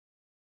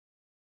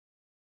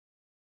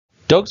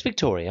Dogs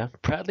Victoria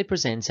proudly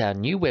presents our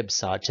new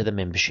website to the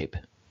membership.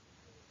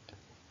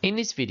 In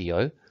this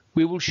video,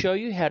 we will show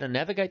you how to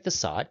navigate the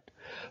site,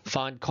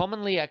 find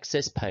commonly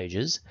accessed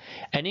pages,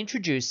 and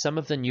introduce some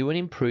of the new and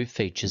improved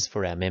features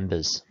for our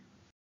members.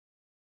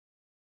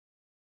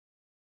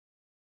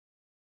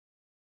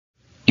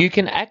 You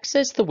can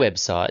access the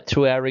website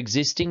through our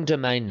existing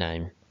domain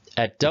name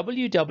at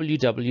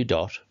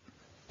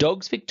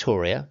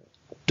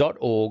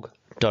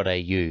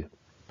www.dogsvictoria.org.au.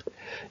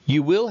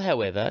 You will,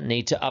 however,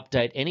 need to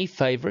update any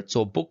favourites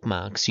or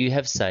bookmarks you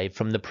have saved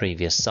from the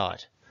previous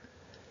site.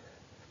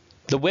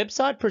 The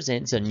website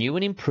presents a new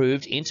and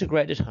improved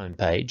integrated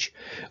homepage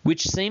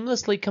which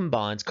seamlessly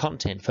combines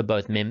content for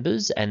both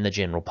members and the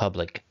general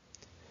public.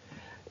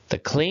 The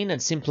clean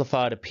and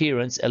simplified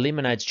appearance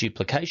eliminates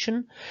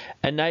duplication,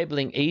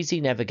 enabling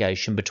easy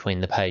navigation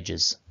between the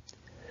pages.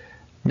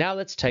 Now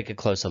let's take a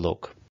closer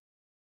look.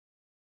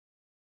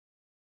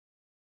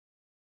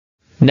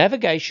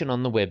 Navigation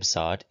on the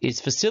website is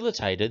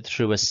facilitated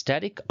through a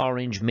static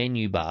orange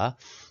menu bar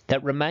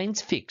that remains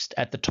fixed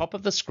at the top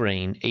of the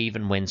screen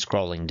even when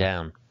scrolling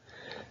down.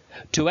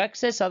 To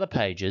access other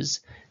pages,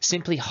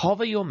 simply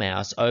hover your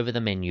mouse over the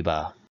menu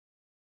bar.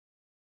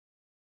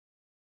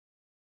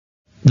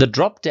 The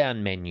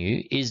drop-down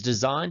menu is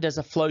designed as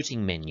a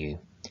floating menu.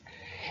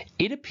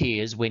 It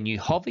appears when you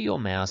hover your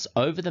mouse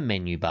over the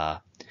menu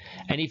bar,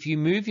 and if you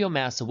move your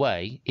mouse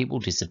away, it will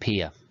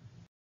disappear.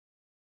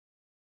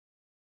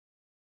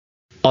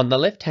 On the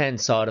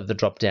left-hand side of the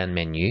drop-down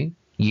menu,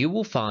 you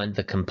will find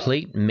the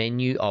complete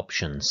menu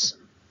options.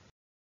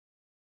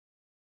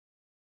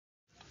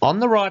 On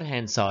the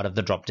right-hand side of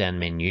the drop-down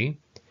menu,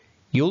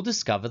 you'll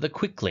discover the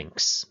quick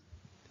links.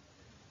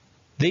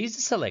 These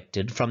are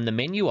selected from the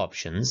menu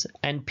options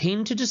and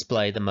pinned to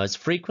display the most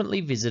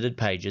frequently visited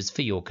pages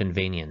for your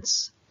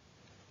convenience.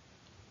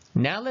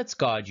 Now let's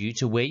guide you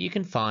to where you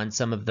can find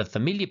some of the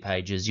familiar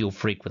pages you'll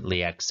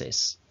frequently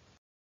access.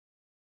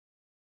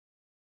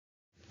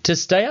 To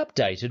stay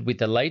updated with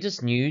the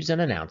latest news and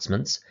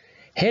announcements,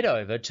 head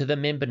over to the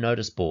Member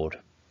Notice Board.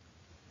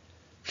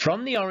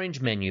 From the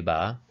orange menu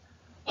bar,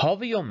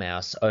 hover your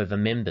mouse over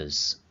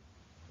Members.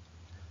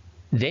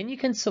 Then you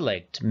can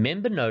select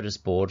Member Notice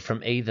Board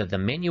from either the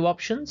menu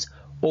options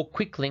or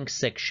Quick Links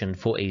section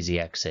for easy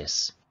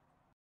access.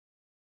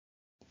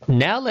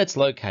 Now let's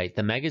locate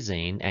the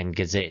magazine and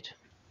Gazette.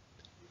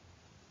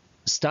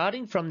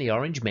 Starting from the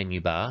orange menu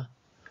bar,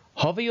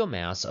 hover your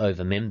mouse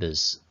over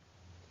Members.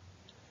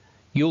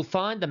 You'll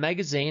find the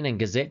magazine and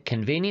Gazette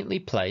conveniently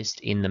placed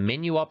in the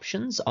menu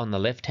options on the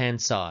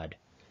left-hand side.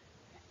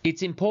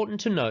 It's important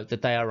to note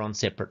that they are on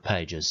separate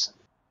pages.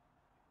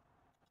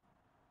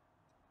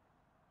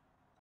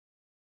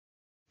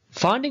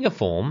 Finding a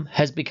form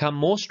has become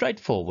more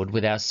straightforward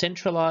with our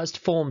centralised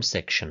Forms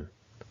section.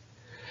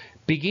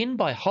 Begin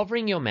by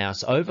hovering your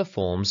mouse over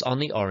Forms on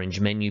the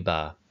orange menu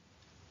bar.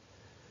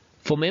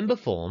 For member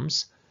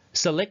forms,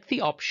 select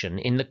the option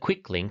in the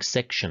Quick Links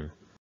section.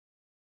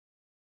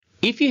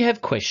 If you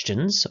have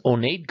questions or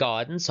need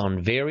guidance on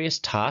various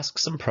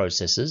tasks and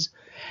processes,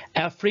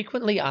 our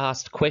Frequently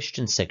Asked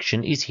Questions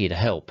section is here to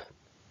help.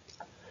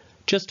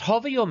 Just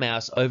hover your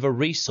mouse over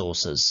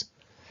Resources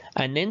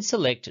and then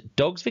select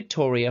Dogs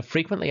Victoria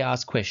Frequently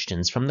Asked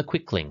Questions from the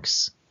Quick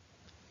Links.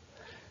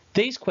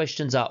 These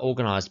questions are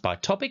organised by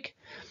topic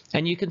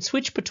and you can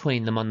switch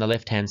between them on the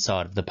left-hand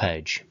side of the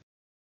page.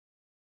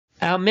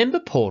 Our member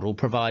portal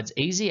provides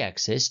easy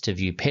access to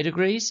view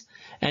pedigrees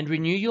and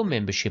renew your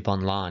membership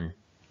online.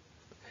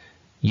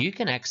 You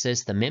can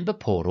access the member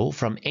portal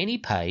from any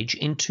page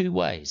in two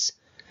ways,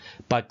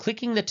 by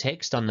clicking the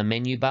text on the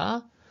menu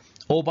bar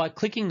or by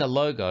clicking the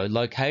logo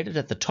located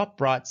at the top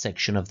right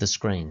section of the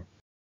screen.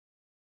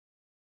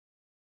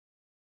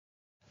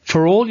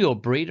 For all your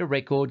breeder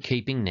record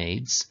keeping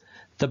needs,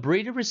 the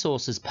Breeder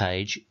Resources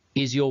page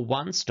is your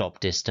one-stop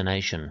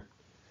destination.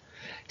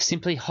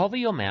 Simply hover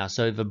your mouse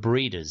over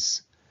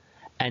Breeders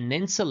and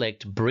then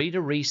select Breeder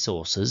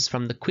Resources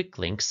from the Quick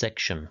Links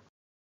section.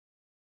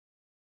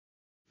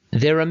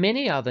 There are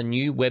many other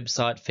new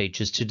website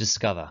features to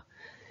discover,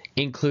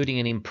 including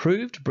an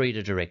improved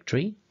breeder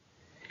directory,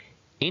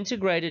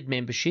 integrated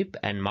membership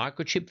and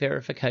microchip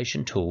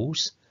verification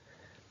tools,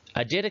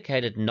 a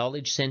dedicated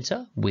knowledge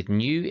centre with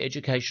new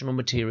educational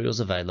materials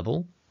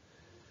available,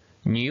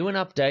 new and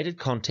updated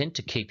content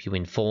to keep you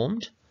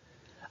informed,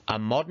 a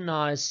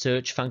modernised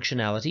search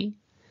functionality,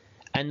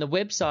 and the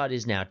website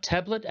is now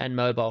tablet and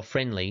mobile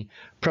friendly,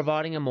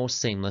 providing a more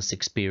seamless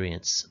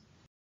experience.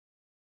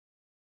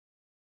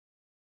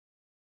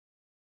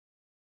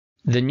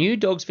 The new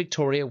Dogs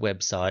Victoria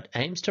website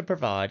aims to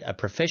provide a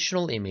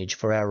professional image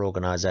for our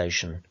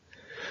organisation.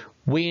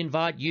 We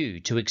invite you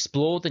to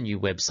explore the new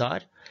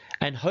website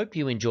and hope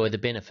you enjoy the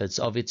benefits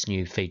of its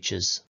new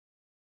features.